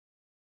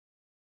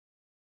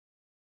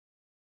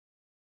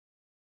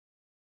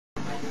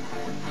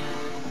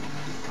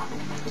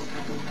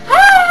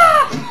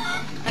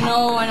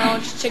I know,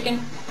 just chicken.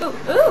 Ooh,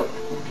 ooh!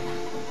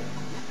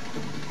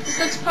 This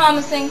looks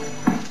promising.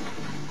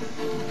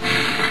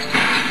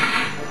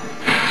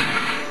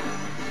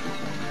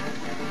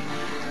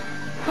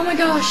 Oh my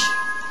gosh!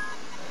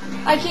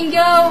 I can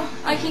go!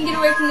 I can get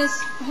away from this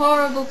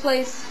horrible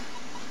place.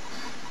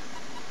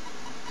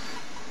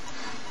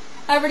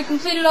 I already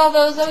completed all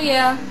those, oh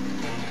yeah.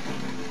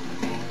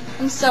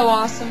 I'm so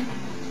awesome.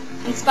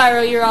 And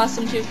Spyro, you're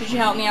awesome too, because you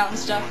helped me out and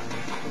stuff.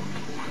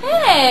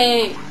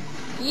 Hey!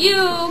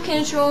 You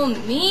control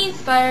me,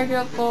 Spyro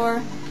Girl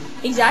 4.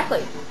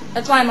 Exactly.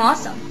 That's why I'm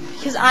awesome.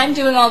 Because I'm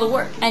doing all the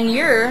work. And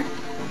you're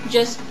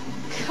just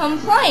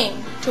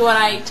complying to what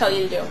I tell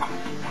you to do.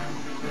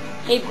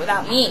 Hey, but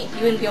without me,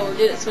 you wouldn't be able to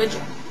do this, would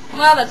you?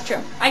 Well, that's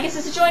true. I guess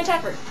it's a joint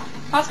effort.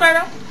 Huh,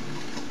 Spyro?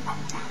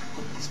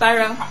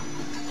 Spyro.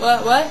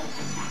 What?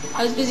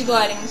 I was busy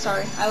gliding, I'm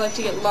sorry. I like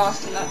to get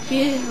lost in that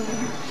feeling.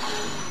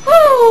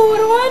 Oh,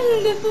 what a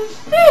wonderful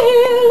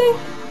feeling.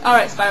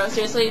 Alright, Spyro,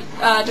 seriously,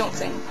 don't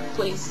sing,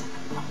 please.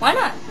 Why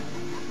not?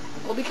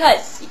 Well,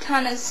 because you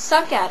kinda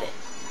suck at it.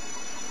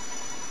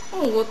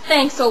 Oh, well,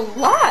 thanks a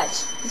lot,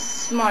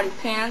 smarty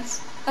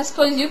pants. I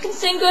suppose you can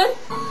sing good?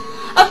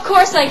 Of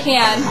course I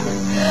can.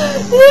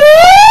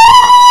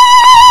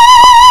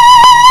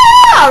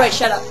 Alright,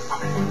 shut up.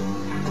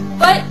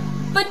 But,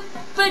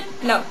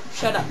 no,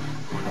 shut up.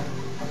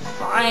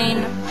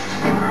 Fine.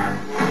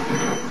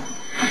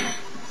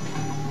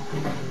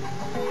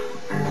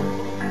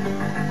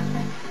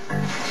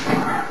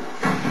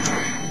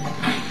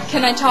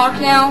 Can I talk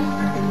now?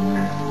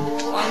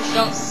 As long as you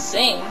don't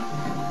sing.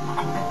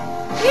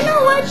 You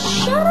know what?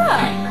 Shut up.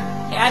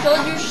 Hey, I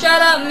told you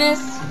shut up, miss.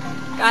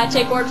 Gotta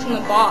take orders from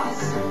the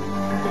boss.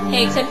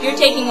 Hey, except you're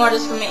taking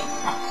orders from me.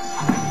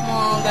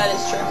 Oh, that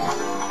is true.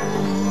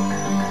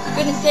 For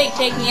goodness sake,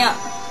 take me up.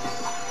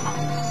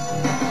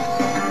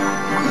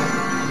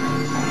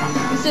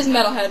 This is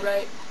Metalhead,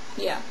 right?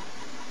 Yeah.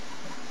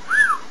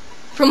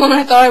 For a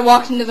moment I thought I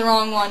walked into the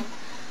wrong one.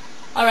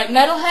 Alright,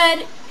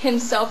 Metalhead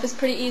himself is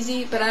pretty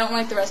easy, but I don't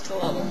like the rest of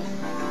the level.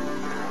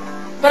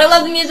 But I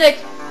love the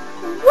music!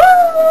 Woo!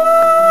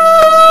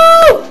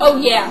 Oh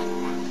yeah.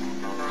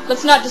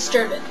 Let's not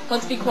disturb it.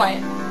 Let's be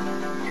quiet.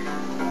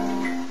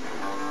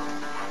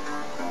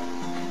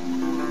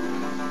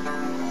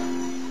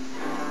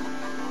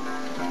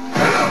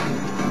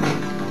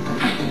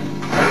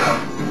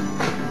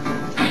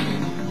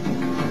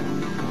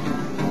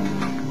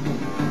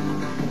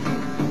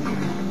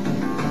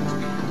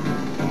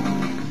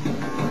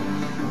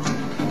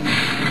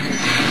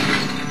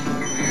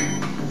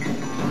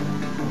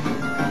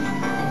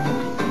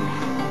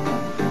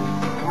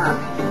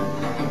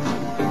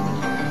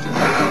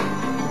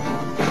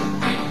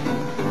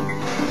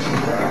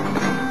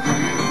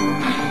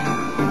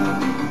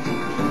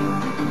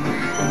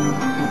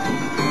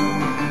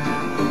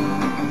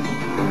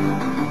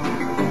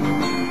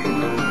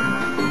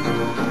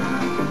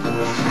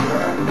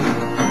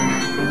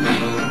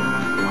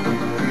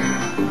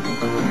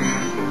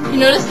 You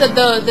notice that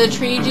the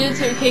tree dudes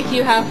who kick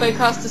you halfway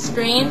across the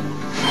screen,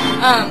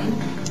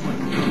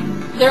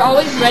 they're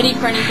always ready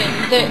for anything.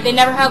 They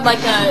never have like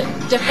a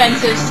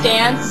defensive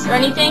stance or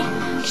anything.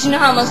 Because you know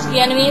how most of the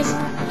enemies,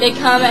 they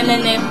come and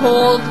then they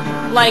hold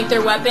like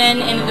their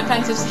weapon in a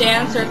defensive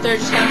stance, or if they're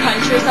just gonna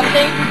punch you or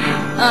something,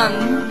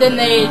 then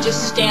they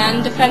just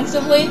stand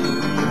defensively.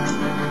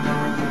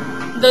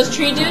 Those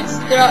tree dudes,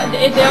 they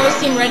always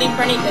seem ready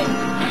for anything.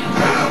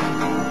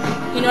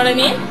 You know what I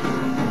mean?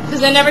 Because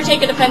they never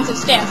take a defensive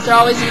stance. They're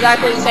always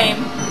exactly the same.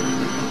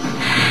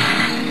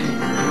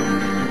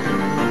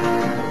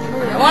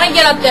 I want to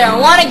get up there. I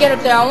want to get up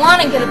there. I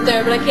want to get up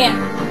there, but I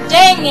can't.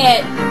 Dang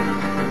it!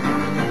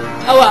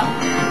 Oh well.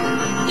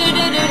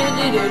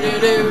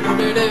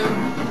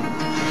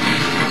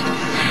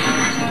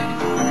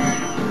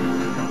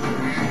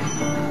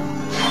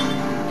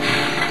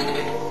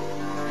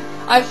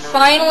 I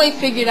finally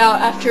figured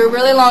out after a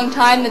really long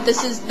time that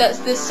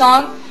this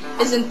song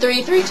is in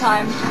 3/3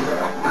 time.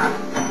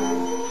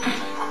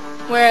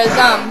 Whereas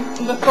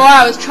before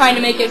I was trying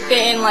to make it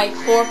fit in like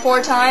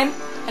 4/4 time,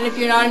 and if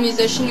you're not a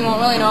musician you won't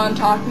really know what I'm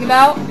talking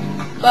about.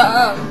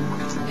 But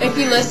if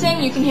you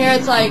listen, you can hear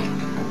it's like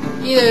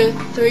either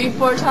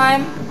 3/4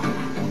 time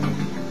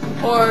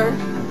or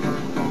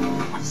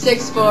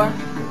 6/4.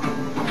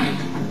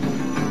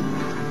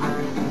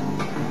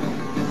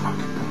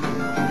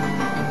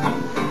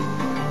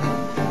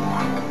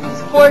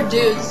 These poor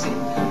dudes.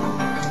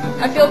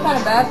 I feel kind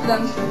of bad for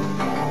them.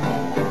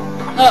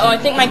 Uh-oh, I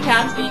think my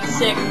cat's being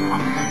sick.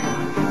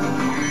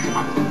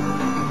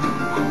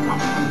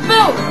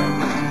 Boom!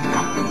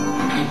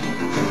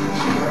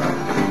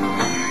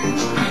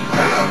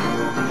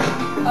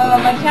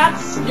 My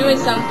cat's doing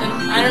something.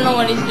 I don't know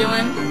what he's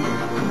doing.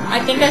 I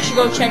think I should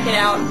go check it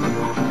out.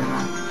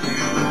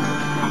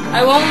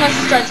 I won't unless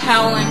he starts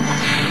howling.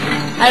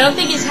 I don't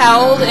think he's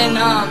howled in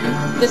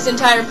this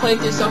entire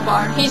playthrough so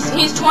far.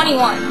 He's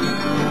 21,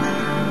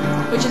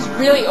 which is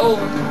really old,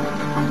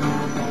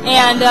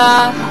 and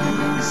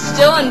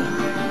still in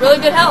really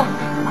good health.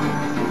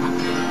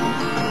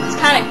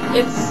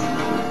 It's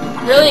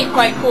really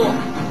quite cool.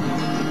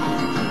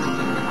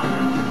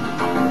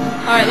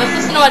 Alright, let's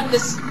listen to what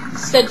this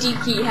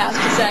Sadiki has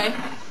to say.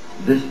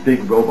 This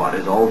big robot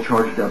is all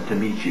charged up to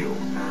meet you.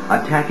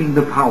 Attacking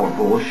the power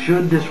pole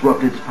should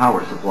disrupt its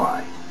power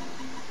supply.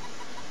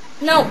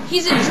 No,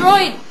 he's a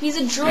droid. He's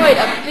a droid.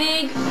 A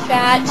big,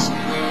 fat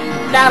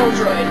battle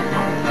droid.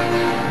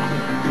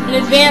 An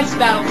advanced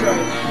battle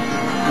droid.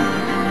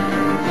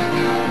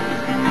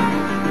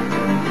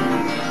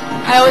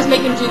 I always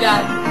make him do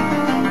that.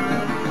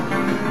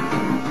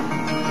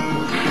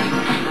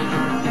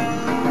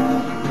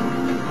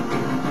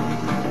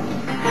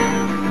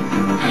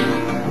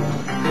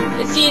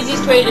 It's the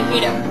easiest way to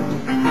defeat him.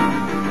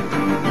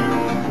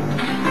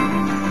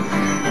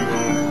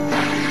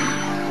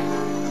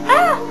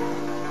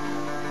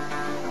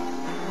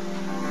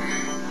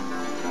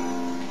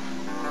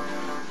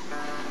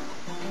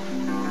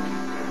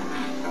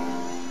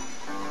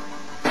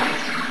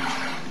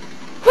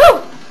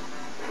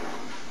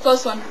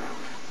 Close one.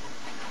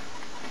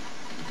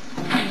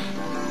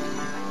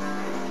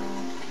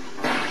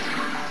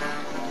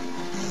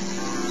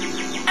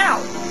 Ow!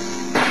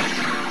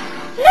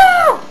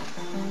 No!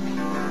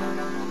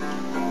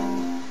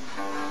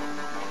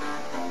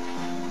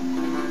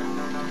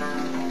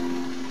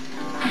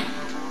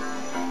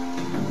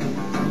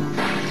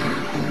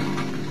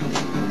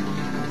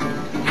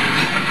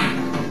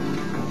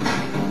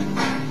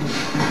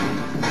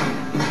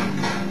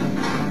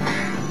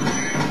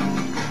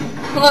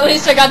 Well, at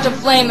least I got to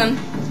flame him.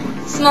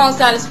 Small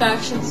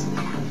satisfactions.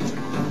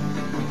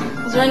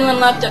 Is there anyone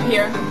left up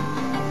here?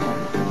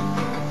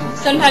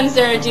 Sometimes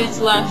there are dudes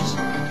left.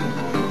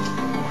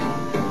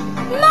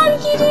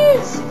 Monkey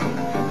dudes!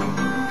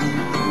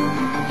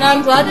 Now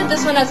I'm glad that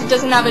this one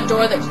doesn't have a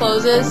door that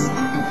closes.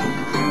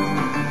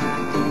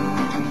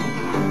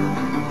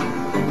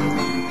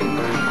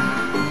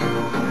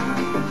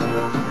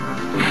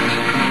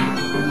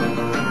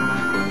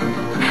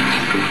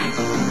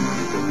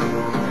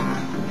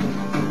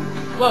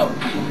 Whoa.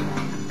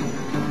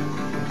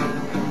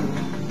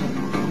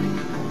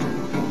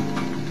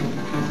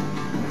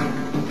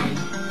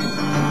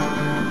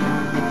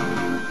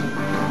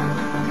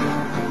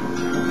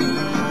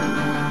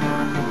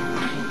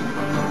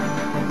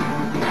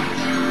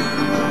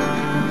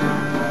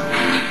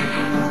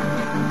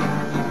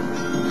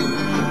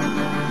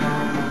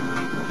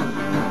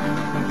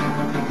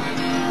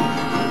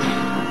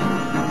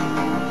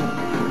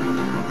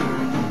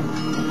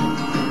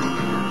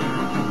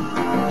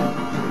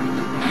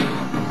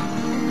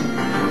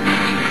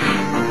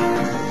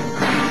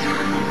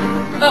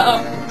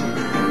 Uh-oh.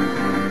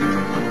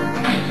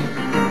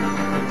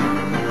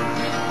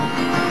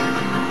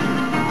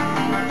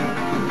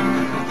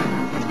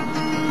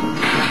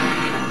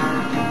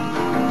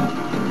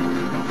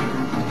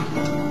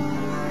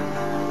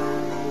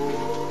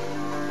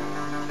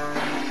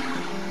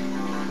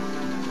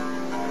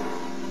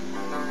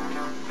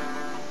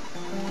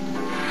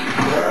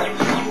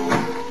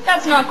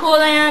 That's not cool,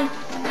 man.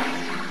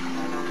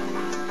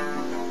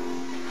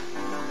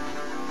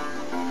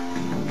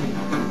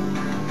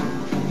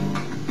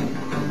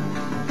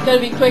 Gotta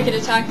be quick at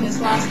attacking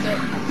this last bit.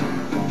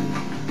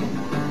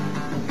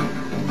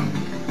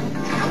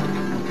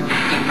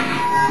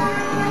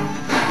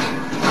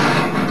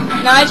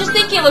 Now I just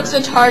think he looks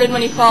retarded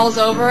when he falls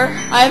over.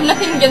 I have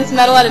nothing against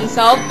Metalhead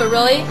himself, but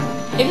really,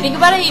 if you think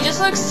about it, he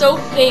just looks so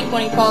fake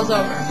when he falls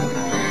over.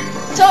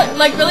 So,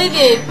 like, really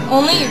the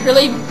only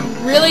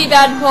really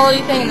bad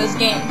quality thing in this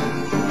game.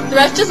 The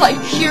rest is like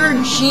pure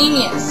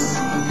genius.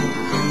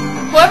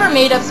 Whoever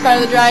made up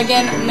Spyro the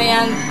Dragon,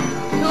 man,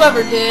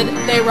 whoever did,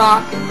 they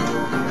rock.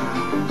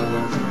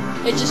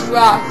 It just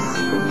rocks.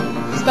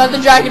 Spyro the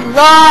Dragon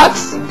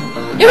rocks!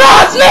 It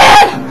rocks,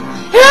 man!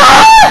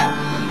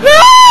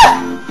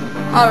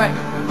 Alright.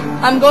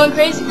 I'm going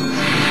crazy.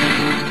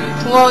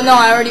 Well, no,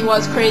 I already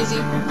was crazy.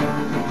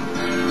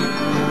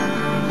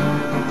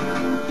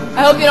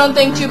 I hope you don't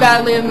think too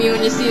badly of me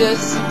when you see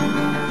this.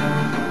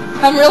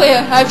 I'm really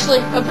actually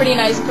a pretty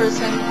nice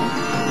person.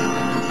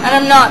 And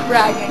I'm not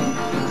bragging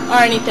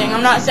or anything.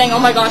 I'm not saying, oh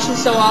my gosh, I'm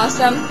so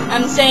awesome.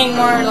 I'm saying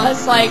more or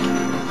less like,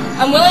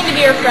 I'm willing to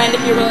be your friend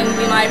if you're willing to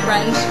be my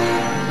friend.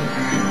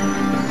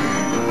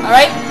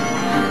 Alright?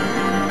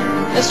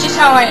 That's just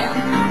how I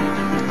am.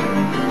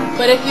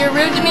 But if you're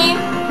rude to me,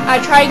 I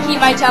try to keep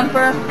my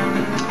temper.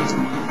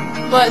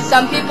 But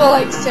some people,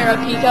 like Sarah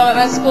Pico at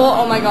my school,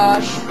 oh my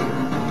gosh.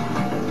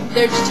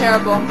 They're just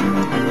terrible.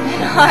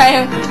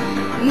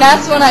 And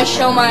that's when I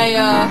show my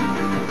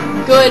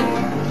good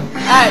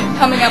at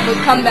coming up with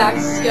comeback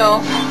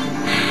skill.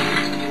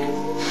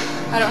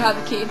 I don't have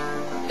the key.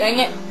 Dang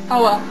it.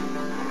 Oh well.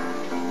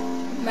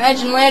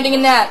 Imagine landing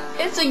in that.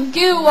 It's a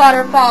goo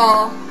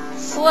waterfall.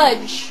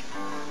 Sludge.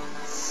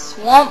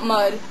 Swamp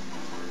mud.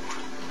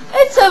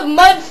 It's a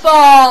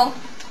mudfall.